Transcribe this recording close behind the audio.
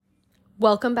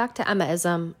Welcome back to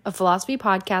Emmaism, a philosophy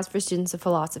podcast for students of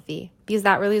philosophy, because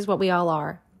that really is what we all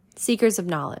are, seekers of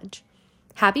knowledge.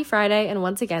 Happy Friday, and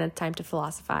once again, it's time to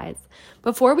philosophize.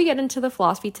 Before we get into the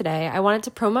philosophy today, I wanted to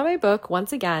promote my book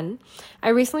once again. I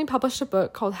recently published a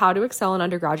book called How to Excel in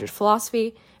Undergraduate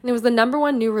Philosophy, and it was the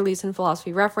 #1 new release in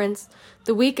Philosophy Reference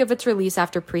the week of its release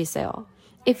after pre-sale.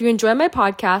 If you enjoy my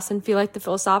podcast and feel like the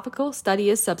philosophical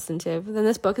study is substantive, then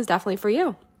this book is definitely for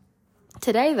you.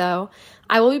 Today, though,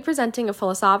 I will be presenting a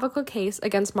philosophical case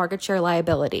against market share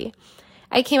liability.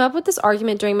 I came up with this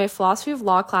argument during my philosophy of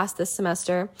law class this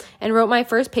semester and wrote my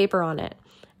first paper on it.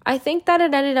 I think that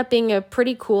it ended up being a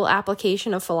pretty cool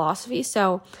application of philosophy,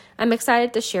 so I'm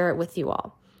excited to share it with you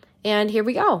all. And here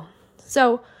we go.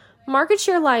 So, market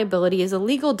share liability is a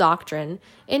legal doctrine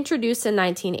introduced in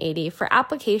 1980 for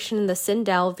application in the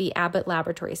Sindel v. Abbott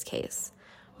Laboratories case.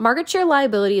 Market share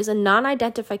liability is a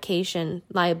non-identification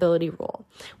liability rule,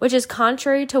 which is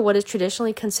contrary to what is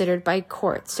traditionally considered by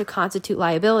courts to constitute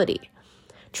liability.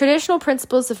 Traditional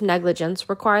principles of negligence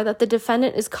require that the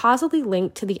defendant is causally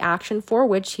linked to the action for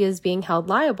which he is being held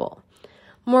liable.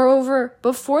 Moreover,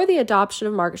 before the adoption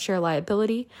of market share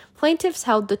liability, plaintiffs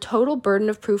held the total burden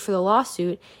of proof for the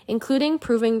lawsuit, including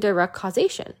proving direct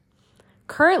causation.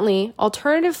 Currently,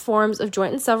 alternative forms of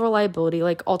joint and several liability,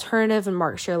 like alternative and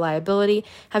market share liability,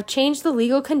 have changed the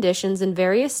legal conditions in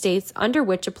various states under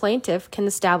which a plaintiff can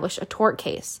establish a tort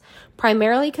case,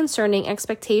 primarily concerning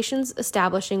expectations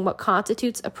establishing what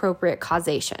constitutes appropriate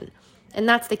causation. And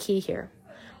that's the key here.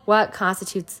 What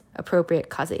constitutes appropriate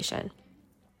causation?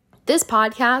 This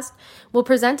podcast will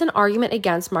present an argument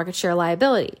against market share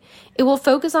liability. It will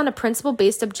focus on a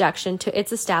principle-based objection to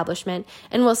its establishment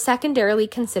and will secondarily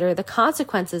consider the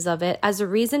consequences of it as a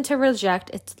reason to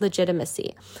reject its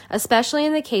legitimacy, especially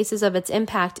in the cases of its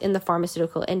impact in the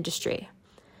pharmaceutical industry.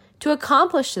 To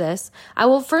accomplish this, I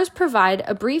will first provide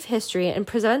a brief history and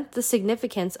present the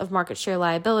significance of market share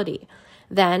liability.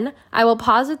 Then, I will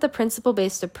posit the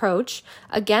principle-based approach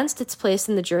against its place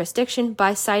in the jurisdiction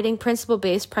by citing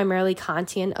principle-based, primarily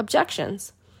Kantian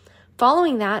objections.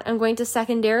 Following that, I'm going to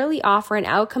secondarily offer an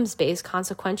outcomes-based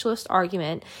consequentialist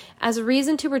argument as a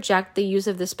reason to reject the use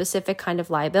of this specific kind of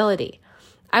liability.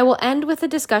 I will end with a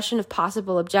discussion of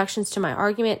possible objections to my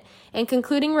argument and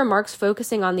concluding remarks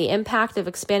focusing on the impact of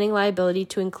expanding liability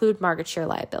to include market share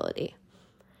liability.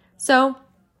 So,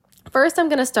 first, I'm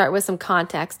going to start with some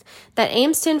context that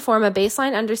aims to inform a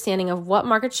baseline understanding of what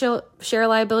market share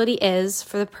liability is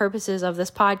for the purposes of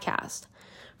this podcast.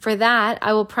 For that,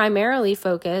 I will primarily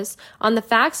focus on the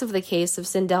facts of the case of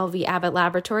Sindel v. Abbott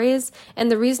Laboratories and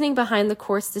the reasoning behind the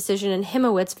court's decision in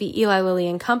Himowitz v. Eli Lilly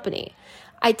and Company.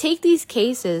 I take these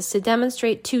cases to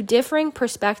demonstrate two differing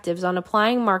perspectives on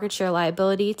applying market share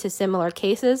liability to similar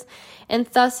cases, and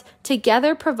thus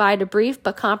together provide a brief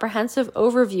but comprehensive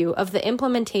overview of the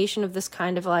implementation of this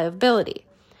kind of liability.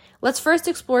 Let's first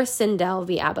explore Sindel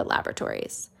v. Abbott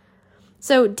Laboratories.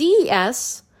 So,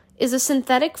 DES is a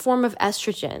synthetic form of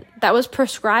estrogen that was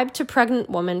prescribed to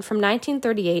pregnant women from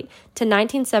 1938 to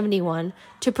 1971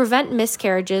 to prevent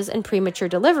miscarriages and premature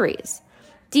deliveries.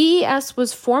 DES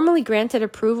was formally granted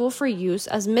approval for use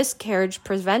as miscarriage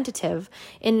preventative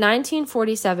in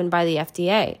 1947 by the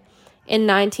FDA. In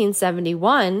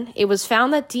 1971, it was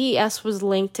found that DES was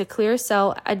linked to clear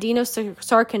cell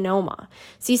adenocarcinoma,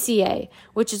 CCA,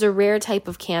 which is a rare type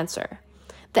of cancer.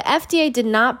 The FDA did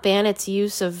not ban its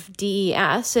use of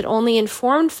DES, it only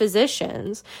informed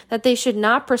physicians that they should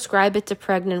not prescribe it to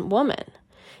pregnant women.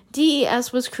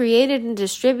 DES was created and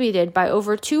distributed by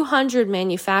over 200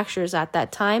 manufacturers at that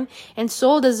time and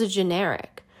sold as a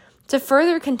generic. To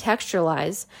further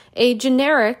contextualize, a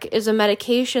generic is a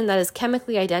medication that is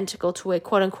chemically identical to a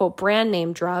quote-unquote brand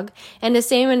name drug and the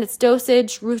same in its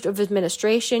dosage, route of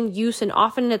administration, use, and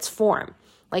often in its form,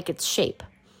 like its shape.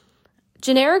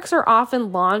 Generics are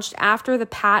often launched after the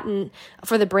patent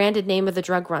for the branded name of the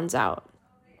drug runs out.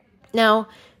 Now,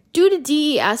 due to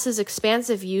DES's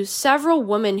expansive use, several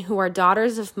women who are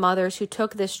daughters of mothers who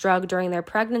took this drug during their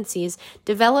pregnancies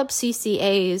developed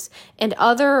CCAs and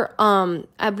other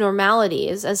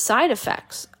abnormalities as side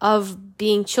effects of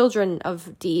being children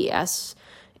of DES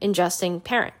ingesting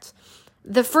parents.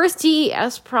 The first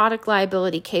DES product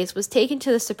liability case was taken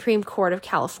to the Supreme Court of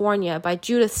California by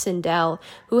Judith Sindel,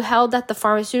 who held that the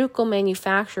pharmaceutical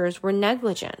manufacturers were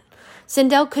negligent.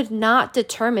 Sindel could not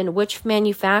determine which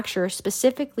manufacturer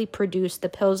specifically produced the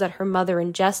pills that her mother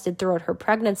ingested throughout her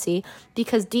pregnancy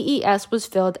because DES was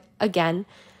filled, again,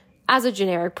 as a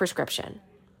generic prescription.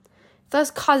 Thus,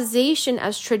 causation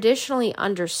as traditionally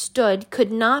understood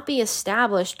could not be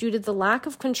established due to the lack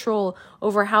of control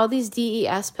over how these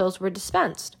DES pills were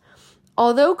dispensed.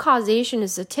 Although causation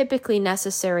is a typically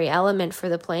necessary element for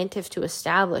the plaintiff to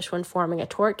establish when forming a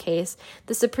tort case,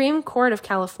 the Supreme Court of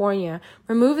California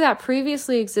removed that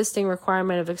previously existing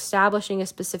requirement of establishing a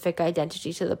specific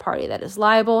identity to the party that is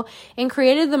liable and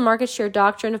created the market share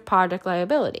doctrine of product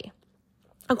liability.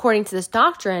 According to this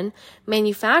doctrine,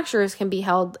 manufacturers can be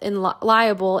held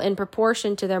liable in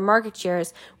proportion to their market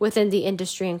shares within the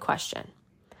industry in question.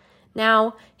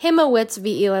 Now, Himowitz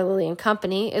v. Eli Lilly and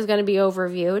Company is going to be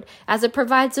overviewed as it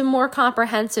provides a more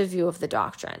comprehensive view of the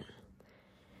doctrine.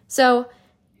 So,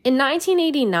 in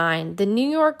 1989, the New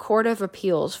York Court of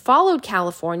Appeals followed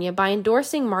California by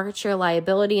endorsing market share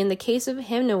liability in the case of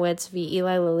Himowitz v.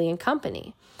 Eli Lilly and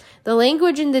Company. The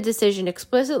language in the decision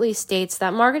explicitly states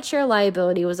that market share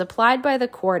liability was applied by the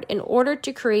court in order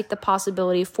to create the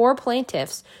possibility for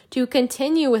plaintiffs to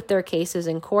continue with their cases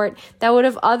in court that would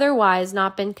have otherwise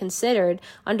not been considered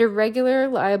under regular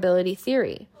liability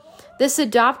theory. This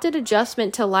adopted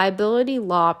adjustment to liability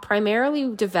law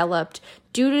primarily developed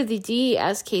due to the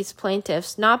DES case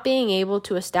plaintiffs not being able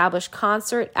to establish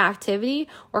concert activity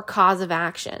or cause of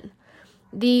action.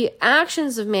 The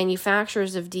actions of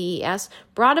manufacturers of DES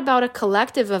brought about a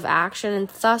collective of action and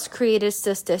thus created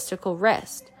statistical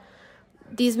risk.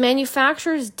 These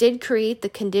manufacturers did create the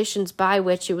conditions by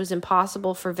which it was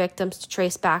impossible for victims to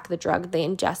trace back the drug they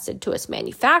ingested to its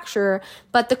manufacturer,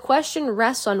 but the question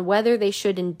rests on whether they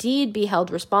should indeed be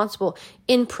held responsible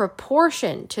in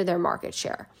proportion to their market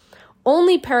share.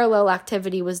 Only parallel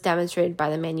activity was demonstrated by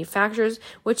the manufacturers,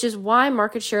 which is why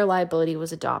market share liability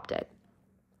was adopted.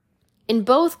 In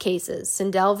both cases,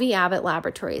 Sindel v. Abbott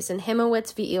Laboratories and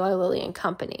Himowitz v. Eli Lilly and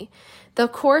Company, the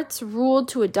courts ruled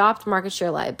to adopt market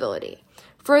share liability.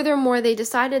 Furthermore, they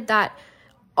decided that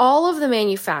all of the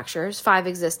manufacturers, 5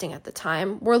 existing at the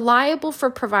time, were liable for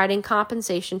providing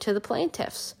compensation to the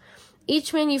plaintiffs.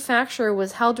 Each manufacturer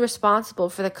was held responsible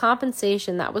for the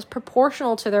compensation that was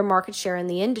proportional to their market share in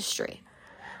the industry.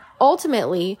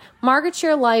 Ultimately, market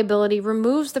share liability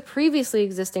removes the previously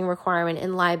existing requirement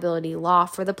in liability law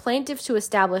for the plaintiff to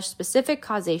establish specific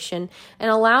causation and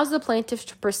allows the plaintiff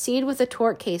to proceed with a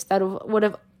tort case that would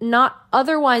have not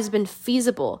otherwise been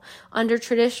feasible under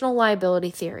traditional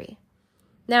liability theory.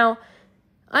 Now,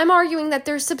 I'm arguing that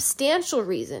there's substantial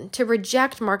reason to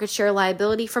reject market share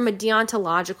liability from a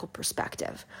deontological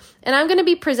perspective, and I'm going to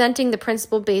be presenting the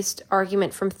principle-based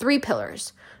argument from 3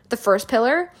 pillars. The first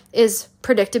pillar is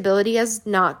predictability as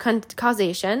not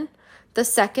causation. The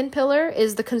second pillar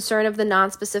is the concern of the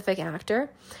nonspecific actor.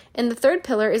 And the third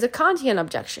pillar is a Kantian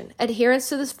objection, adherence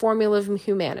to this formula of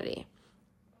humanity.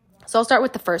 So I'll start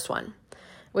with the first one,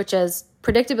 which is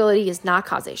predictability is not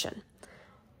causation.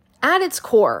 At its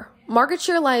core, market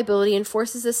share liability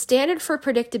enforces a standard for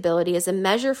predictability as a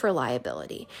measure for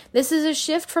liability. This is a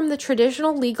shift from the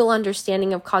traditional legal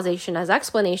understanding of causation as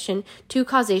explanation to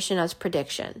causation as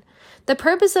prediction. The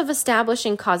purpose of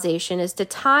establishing causation is to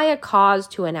tie a cause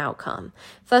to an outcome.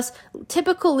 Thus,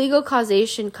 typical legal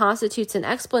causation constitutes an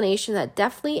explanation that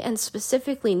deftly and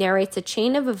specifically narrates a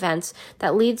chain of events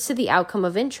that leads to the outcome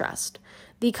of interest.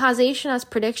 The causation as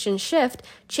prediction shift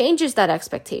changes that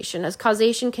expectation, as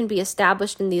causation can be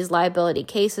established in these liability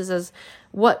cases as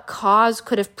what cause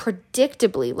could have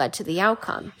predictably led to the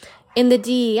outcome. In the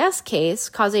DES case,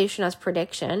 causation as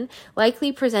prediction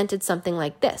likely presented something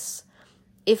like this.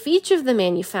 If each of the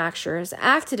manufacturers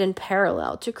acted in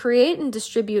parallel to create and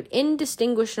distribute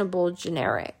indistinguishable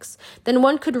generics, then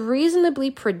one could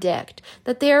reasonably predict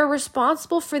that they are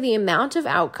responsible for the amount of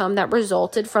outcome that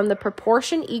resulted from the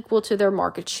proportion equal to their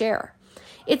market share.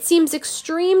 It seems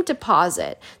extreme to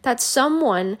posit that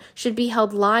someone should be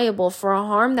held liable for a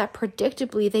harm that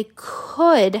predictably they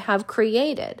could have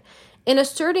created. In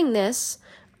asserting this,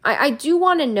 I do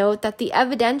want to note that the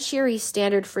evidentiary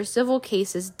standard for civil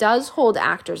cases does hold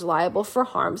actors liable for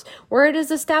harms where it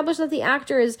is established that the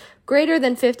actor is greater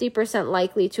than 50%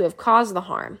 likely to have caused the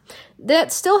harm.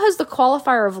 That still has the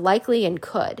qualifier of likely and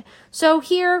could. So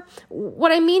here,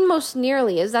 what I mean most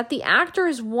nearly is that the actor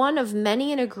is one of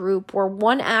many in a group where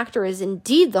one actor is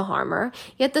indeed the harmer,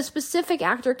 yet the specific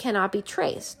actor cannot be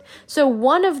traced. So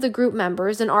one of the group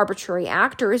members, an arbitrary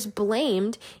actor, is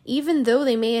blamed even though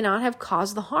they may not have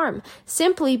caused the harm,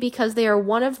 simply because they are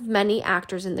one of many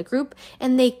actors in the group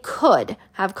and they could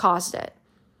have caused it.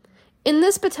 In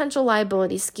this potential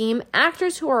liability scheme,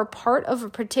 actors who are a part of a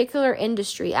particular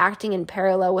industry acting in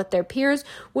parallel with their peers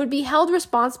would be held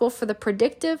responsible for the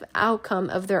predictive outcome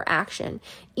of their action,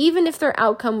 even if their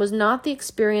outcome was not the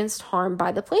experienced harm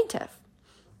by the plaintiff.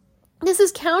 This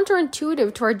is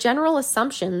counterintuitive to our general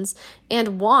assumptions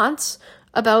and wants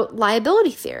about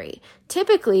liability theory.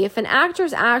 Typically, if an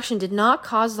actor's action did not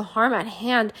cause the harm at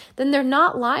hand, then they're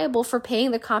not liable for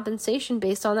paying the compensation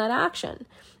based on that action.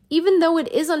 Even though it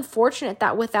is unfortunate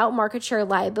that without market share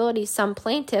liability, some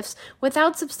plaintiffs,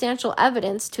 without substantial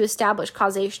evidence to establish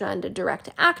causation on a direct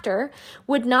actor,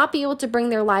 would not be able to bring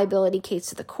their liability case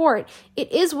to the court,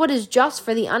 it is what is just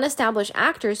for the unestablished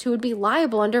actors who would be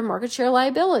liable under market share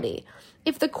liability.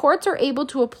 If the courts are able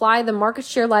to apply the market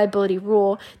share liability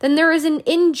rule, then there is an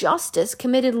injustice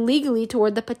committed legally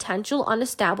toward the potential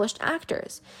unestablished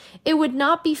actors. It would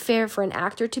not be fair for an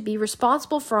actor to be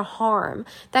responsible for a harm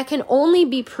that can only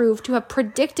be proved to have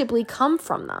predictably come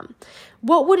from them.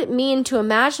 What would it mean to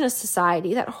imagine a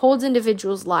society that holds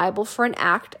individuals liable for an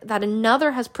act that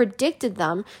another has predicted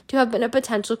them to have been a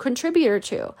potential contributor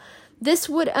to? This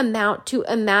would amount to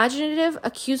imaginative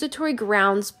accusatory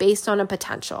grounds based on a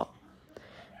potential.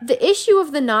 The issue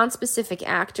of the nonspecific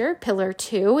actor, Pillar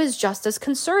 2, is just as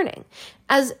concerning.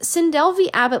 As Sindel v.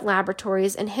 Abbott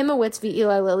Laboratories and Himowitz v.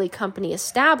 Eli Lilly Company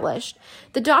established,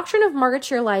 the doctrine of market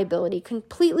share liability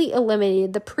completely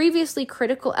eliminated the previously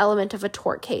critical element of a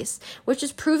tort case, which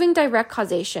is proving direct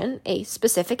causation, a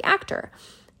specific actor.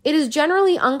 It is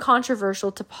generally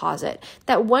uncontroversial to posit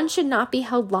that one should not be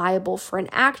held liable for an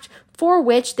act for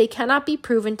which they cannot be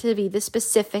proven to be the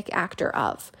specific actor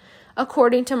of.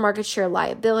 According to market share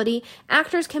liability,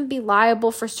 actors can be liable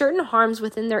for certain harms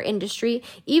within their industry,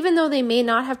 even though they may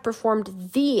not have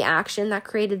performed the action that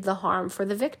created the harm for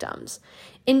the victims.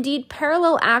 Indeed,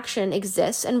 parallel action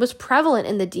exists and was prevalent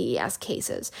in the DES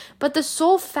cases, but the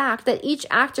sole fact that each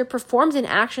actor performs an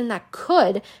action that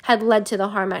could have led to the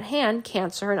harm at hand,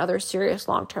 cancer and other serious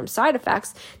long-term side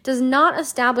effects, does not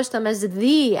establish them as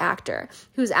the actor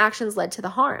whose actions led to the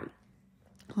harm.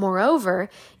 Moreover,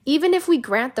 even if we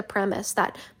grant the premise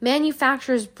that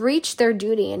manufacturers breach their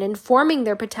duty in informing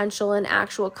their potential and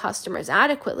actual customers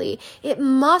adequately, it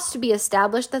must be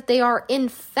established that they are, in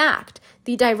fact,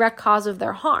 the direct cause of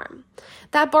their harm.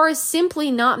 That bar is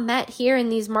simply not met here in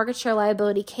these market share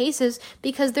liability cases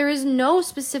because there is no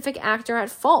specific actor at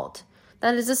fault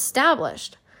that is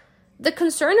established. The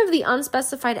concern of the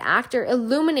unspecified actor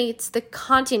illuminates the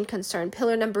Kantian concern,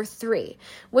 pillar number 3,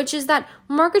 which is that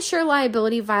market share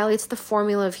liability violates the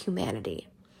formula of humanity.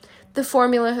 The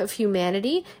formula of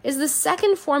humanity is the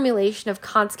second formulation of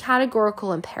Kant's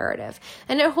categorical imperative,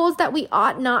 and it holds that we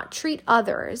ought not treat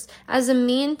others as a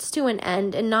means to an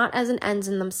end and not as an end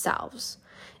in themselves.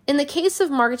 In the case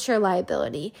of market share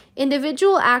liability,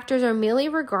 individual actors are merely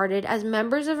regarded as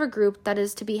members of a group that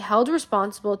is to be held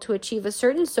responsible to achieve a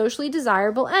certain socially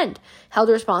desirable end, held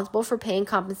responsible for paying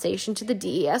compensation to the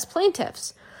DES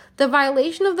plaintiffs. The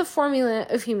violation of the formula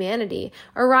of humanity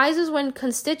arises when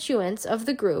constituents of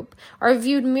the group are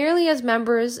viewed merely as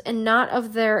members and not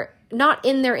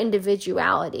in their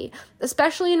individuality,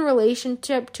 especially in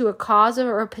relationship to a cause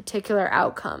or a particular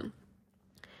outcome.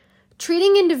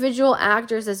 Treating individual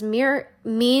actors as mere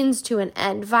means to an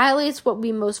end violates what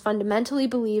we most fundamentally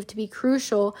believe to be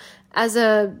crucial as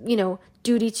a,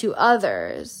 duty to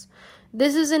others.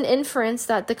 This is an inference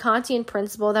that the Kantian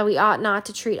principle that we ought not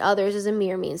to treat others as a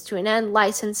mere means to an end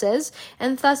licenses,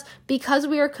 and thus, because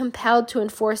we are compelled to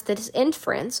enforce this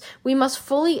inference, we must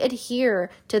fully adhere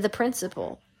to the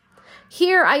principle.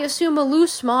 Here, I assume a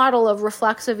loose model of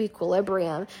reflexive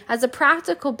equilibrium as a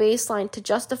practical baseline to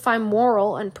justify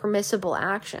moral and permissible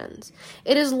actions.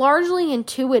 It is largely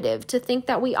intuitive to think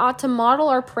that we ought to model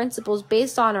our principles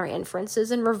based on our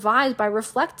inferences and revise by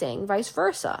reflecting, vice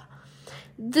versa.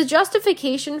 The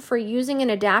justification for using an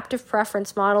adaptive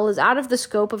preference model is out of the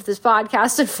scope of this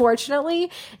podcast, unfortunately,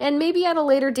 and maybe at a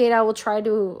later date I will try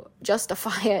to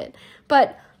justify it.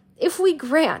 But if we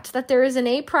grant that there is an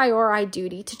a priori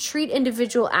duty to treat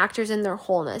individual actors in their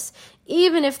wholeness,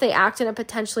 even if they act in a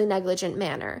potentially negligent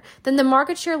manner, then the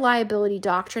market share liability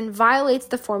doctrine violates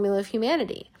the formula of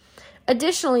humanity.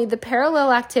 Additionally, the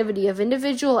parallel activity of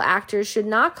individual actors should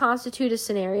not constitute a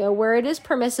scenario where it is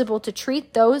permissible to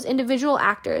treat those individual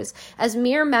actors as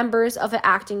mere members of an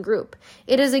acting group.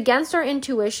 It is against our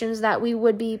intuitions that we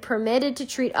would be permitted to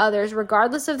treat others,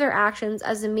 regardless of their actions,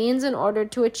 as a means in order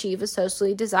to achieve a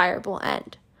socially desirable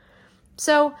end.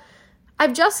 So,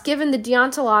 I've just given the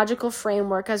deontological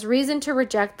framework as reason to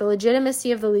reject the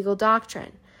legitimacy of the legal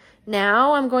doctrine.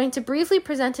 Now, I'm going to briefly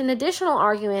present an additional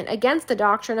argument against the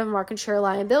doctrine of market share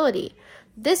liability.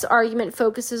 This argument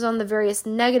focuses on the various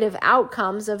negative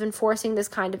outcomes of enforcing this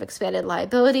kind of expanded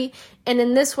liability, and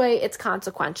in this way, it's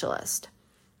consequentialist.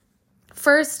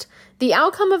 First, the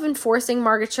outcome of enforcing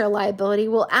market share liability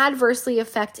will adversely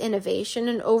affect innovation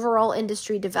and overall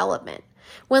industry development.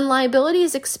 When liability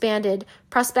is expanded,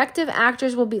 prospective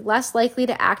actors will be less likely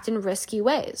to act in risky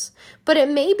ways. But it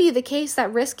may be the case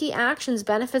that risky actions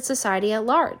benefit society at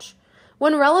large.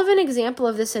 One relevant example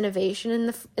of this innovation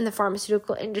in the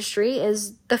pharmaceutical industry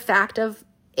is the fact of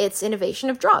its innovation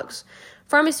of drugs.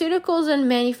 Pharmaceuticals and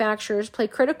manufacturers play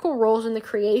critical roles in the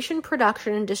creation,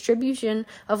 production, and distribution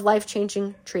of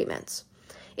life-changing treatments.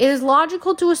 It is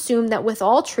logical to assume that with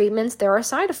all treatments, there are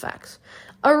side effects.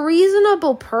 A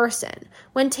reasonable person,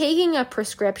 when taking a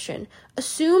prescription,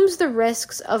 assumes the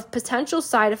risks of potential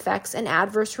side effects and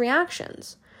adverse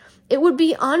reactions. It would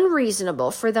be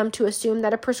unreasonable for them to assume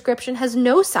that a prescription has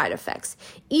no side effects,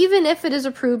 even if it is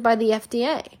approved by the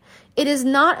FDA. It is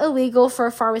not illegal for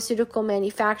a pharmaceutical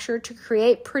manufacturer to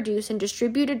create, produce, and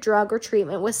distribute a drug or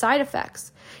treatment with side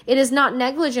effects. It is not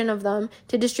negligent of them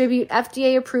to distribute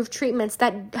FDA-approved treatments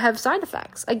that have side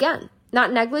effects. Again,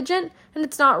 not negligent, and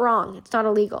it's not wrong. It's not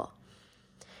illegal.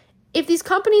 If these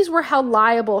companies were held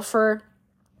liable for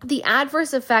the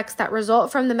adverse effects that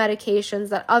result from the medications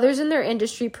that others in their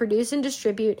industry produce and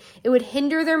distribute, it would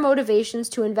hinder their motivations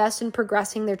to invest in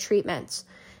progressing their treatments.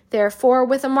 Therefore,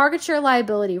 with a market share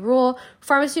liability rule,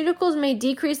 pharmaceuticals may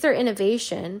decrease their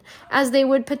innovation as they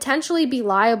would potentially be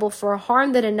liable for a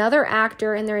harm that another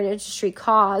actor in their industry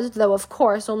caused, though of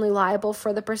course only liable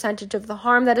for the percentage of the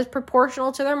harm that is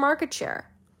proportional to their market share.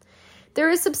 There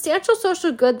is substantial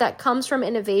social good that comes from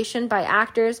innovation by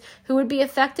actors who would be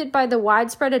affected by the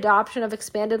widespread adoption of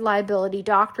expanded liability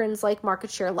doctrines like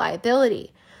market share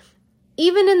liability.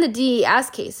 Even in the DES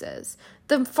cases,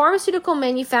 the pharmaceutical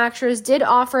manufacturers did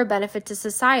offer a benefit to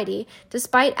society,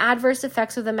 despite adverse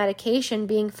effects of the medication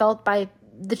being felt by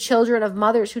the children of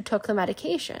mothers who took the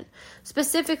medication.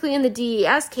 Specifically in the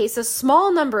DES case, a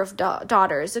small number of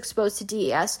daughters exposed to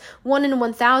DES, 1 in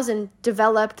 1,000,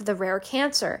 developed the rare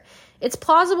cancer. It's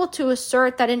plausible to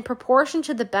assert that in proportion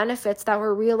to the benefits that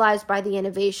were realized by the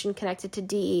innovation connected to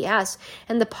DES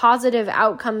and the positive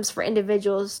outcomes for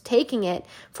individuals taking it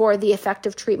for the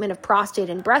effective treatment of prostate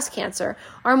and breast cancer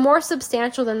are more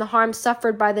substantial than the harm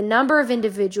suffered by the number of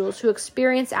individuals who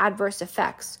experience adverse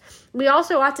effects. We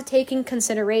also ought to take in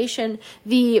consideration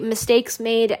the mistakes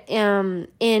made in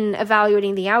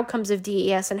evaluating the outcomes of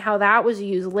DES and how that was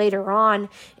used later on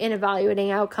in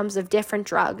evaluating outcomes of different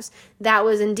drugs. That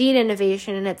was indeed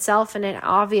innovation in itself, and it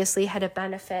obviously had a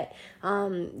benefit.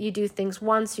 You do things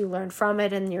once, you learn from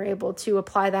it, and you're able to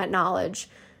apply that knowledge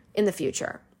in the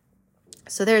future.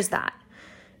 So there's that.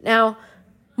 Now,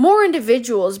 more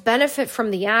individuals benefit from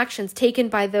the actions taken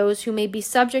by those who may be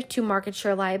subject to market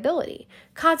share liability.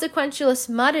 Consequentialists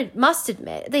must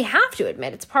admit, they have to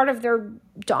admit, it's part of their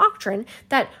doctrine,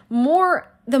 that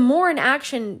the more an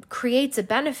action creates a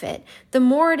benefit, the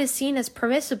more it is seen as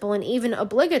permissible and even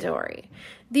obligatory.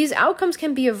 These outcomes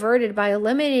can be averted by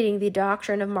eliminating the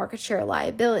doctrine of market share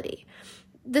liability.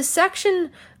 The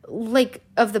section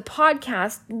of the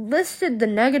podcast listed the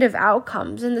negative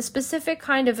outcomes and the specific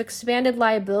kind of expanded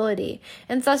liability,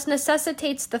 and thus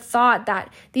necessitates the thought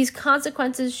that these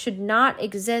consequences should not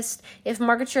exist if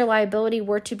market share liability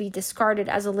were to be discarded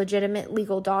as a legitimate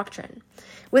legal doctrine.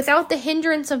 Without the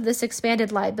hindrance of this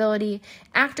expanded liability,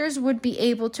 actors would be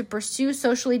able to pursue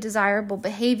socially desirable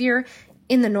behavior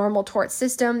in the normal tort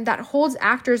system that holds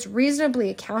actors reasonably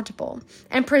accountable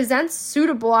and presents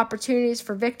suitable opportunities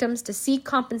for victims to seek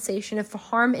compensation if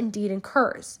harm indeed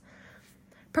occurs.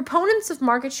 Proponents of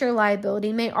market share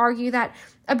liability may argue that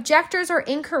objectors are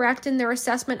incorrect in their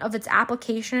assessment of its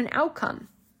application and outcome.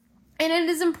 And it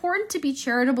is important to be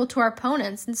charitable to our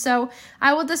opponents, and so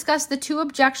I will discuss the 2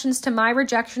 objections to my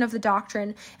rejection of the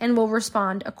doctrine and will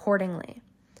respond accordingly.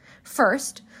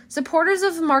 First, supporters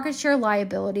of market share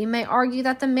liability may argue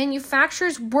that the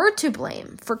manufacturers were to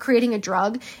blame for creating a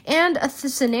drug and a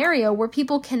scenario where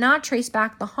people cannot trace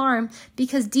back the harm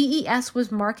because DES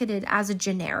was marketed as a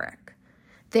generic.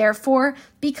 Therefore,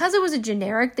 because it was a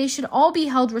generic, they should all be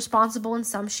held responsible in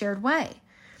some shared way.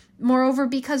 Moreover,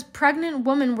 because pregnant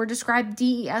women were described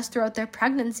DES throughout their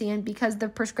pregnancy and because the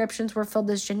prescriptions were filled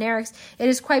as generics, it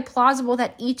is quite plausible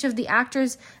that each of the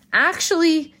actors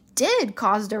actually did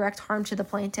cause direct harm to the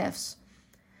plaintiffs.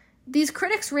 These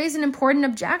critics raise an important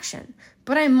objection,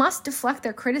 but I must deflect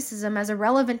their criticism as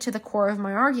irrelevant to the core of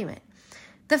my argument.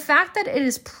 The fact that it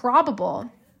is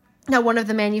probable that one of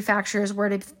the manufacturers were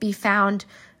to be found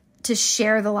to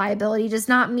share the liability does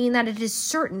not mean that it is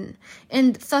certain,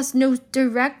 and thus no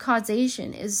direct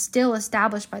causation is still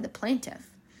established by the plaintiff.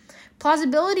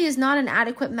 Plausibility is not an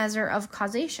adequate measure of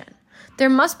causation. There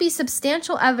must be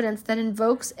substantial evidence that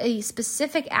invokes a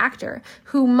specific actor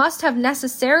who must have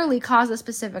necessarily caused a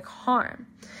specific harm.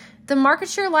 The market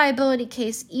share liability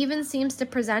case even seems to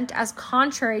present as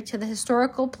contrary to the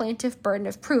historical plaintiff burden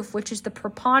of proof, which is the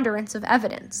preponderance of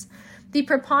evidence. The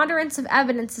preponderance of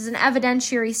evidence is an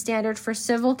evidentiary standard for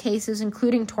civil cases,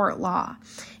 including tort law,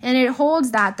 and it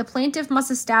holds that the plaintiff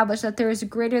must establish that there is a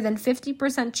greater than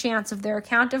 50% chance of their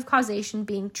account of causation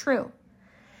being true.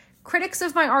 Critics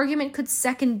of my argument could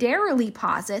secondarily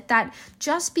posit that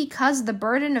just because the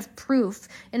burden of proof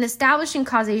in establishing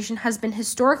causation has been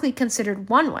historically considered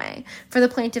one way for the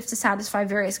plaintiff to satisfy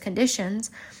various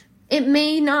conditions, it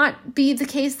may not be the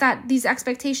case that these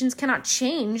expectations cannot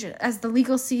change as the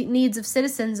legal needs of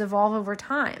citizens evolve over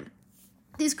time.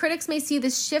 These critics may see the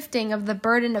shifting of the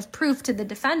burden of proof to the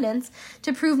defendants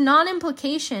to prove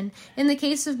non-implication in the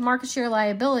case of market share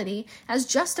liability as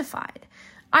justified.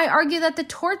 I argue that the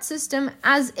tort system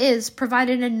as is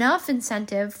provided enough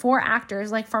incentive for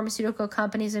actors like pharmaceutical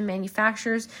companies and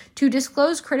manufacturers to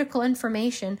disclose critical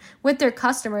information with their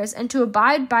customers and to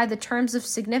abide by the terms of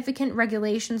significant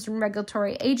regulations from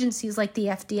regulatory agencies like the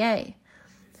FDA.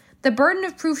 The burden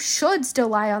of proof should still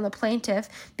lie on the plaintiff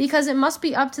because it must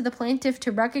be up to the plaintiff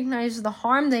to recognize the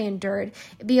harm they endured,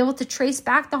 be able to trace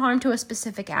back the harm to a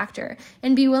specific actor,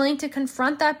 and be willing to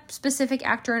confront that specific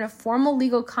actor in a formal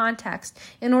legal context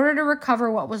in order to recover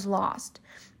what was lost.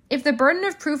 If the burden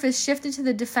of proof is shifted to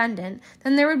the defendant,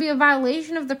 then there would be a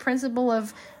violation of the principle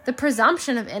of the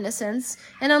presumption of innocence,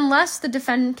 and unless the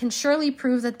defendant can surely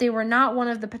prove that they were not one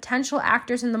of the potential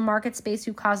actors in the market space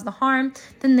who caused the harm,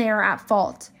 then they are at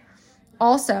fault.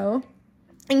 Also,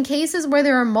 in cases where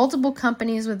there are multiple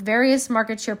companies with various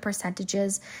market share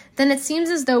percentages, then it seems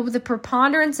as though the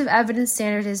preponderance of evidence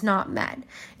standard is not met.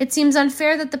 It seems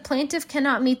unfair that the plaintiff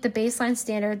cannot meet the baseline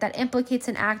standard that implicates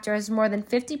an actor as more than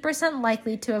 50%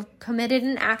 likely to have committed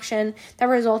an action that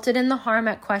resulted in the harm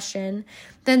at question.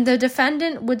 Then the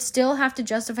defendant would still have to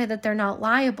justify that they're not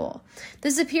liable.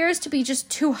 This appears to be just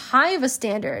too high of a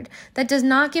standard that does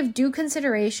not give due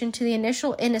consideration to the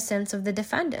initial innocence of the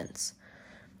defendants.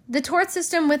 The tort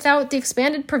system without the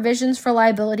expanded provisions for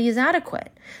liability is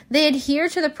adequate. They adhere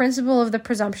to the principle of the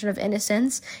presumption of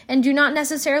innocence and do not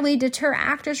necessarily deter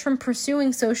actors from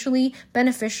pursuing socially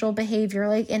beneficial behavior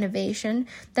like innovation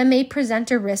that may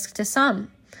present a risk to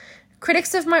some.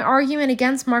 Critics of my argument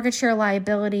against market share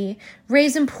liability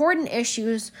raise important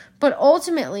issues, but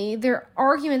ultimately their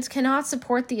arguments cannot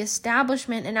support the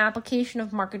establishment and application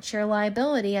of market share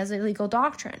liability as a legal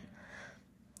doctrine.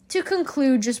 To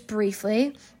conclude just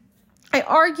briefly, I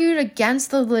argued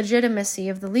against the legitimacy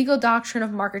of the legal doctrine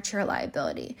of market share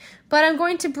liability, but I'm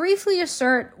going to briefly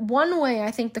assert one way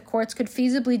I think the courts could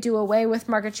feasibly do away with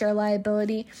market share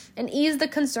liability and ease the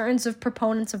concerns of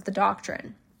proponents of the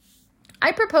doctrine.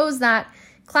 I propose that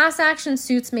class action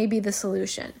suits may be the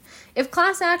solution. If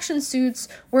class action suits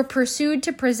were pursued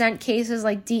to present cases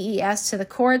like DES to the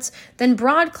courts, then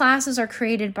broad classes are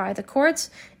created by the courts,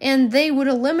 and they would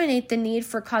eliminate the need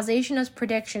for causation as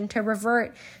prediction to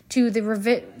revert to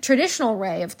the traditional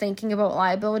way of thinking about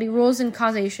liability rules and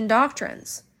causation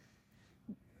doctrines.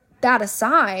 That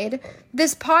aside,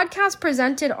 this podcast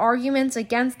presented arguments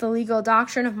against the legal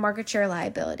doctrine of market share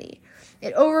liability.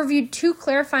 It overviewed two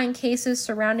clarifying cases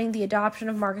surrounding the adoption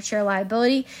of market share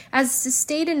liability as a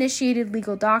state-initiated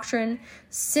legal doctrine,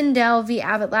 Sindel v.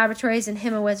 Abbott Laboratories and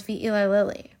Himowitz v. Eli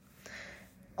Lilly.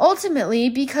 Ultimately,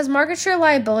 because market share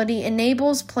liability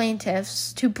enables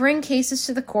plaintiffs to bring cases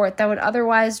to the court that would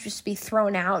otherwise just be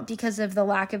thrown out because of the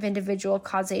lack of individual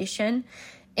causation,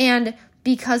 and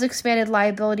because expanded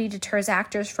liability deters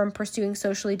actors from pursuing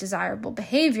socially desirable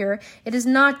behavior, it is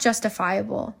not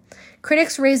justifiable.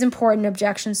 Critics raise important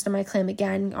objections to my claim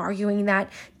again, arguing that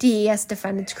DES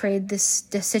defendants created this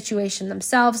situation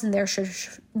themselves and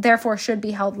therefore should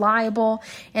be held liable,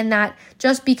 and that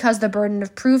just because the burden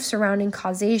of proof surrounding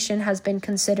causation has been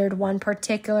considered one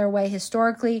particular way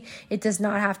historically, it does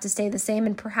not have to stay the same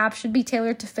and perhaps should be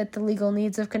tailored to fit the legal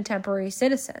needs of contemporary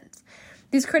citizens.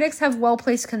 These critics have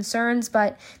well-placed concerns,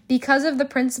 but because of the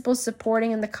principles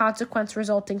supporting and the consequence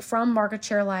resulting from market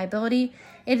share liability,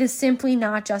 it is simply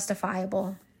not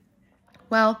justifiable.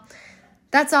 Well,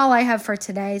 that's all I have for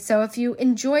today. So if you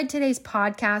enjoyed today's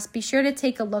podcast, be sure to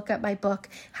take a look at my book,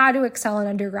 How to Excel in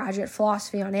Undergraduate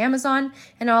Philosophy, on Amazon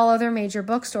and all other major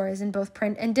bookstores in both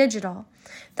print and digital.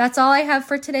 That's all I have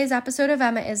for today's episode of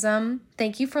Emmaism.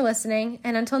 Thank you for listening,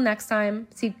 and until next time,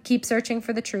 keep searching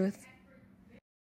for the truth.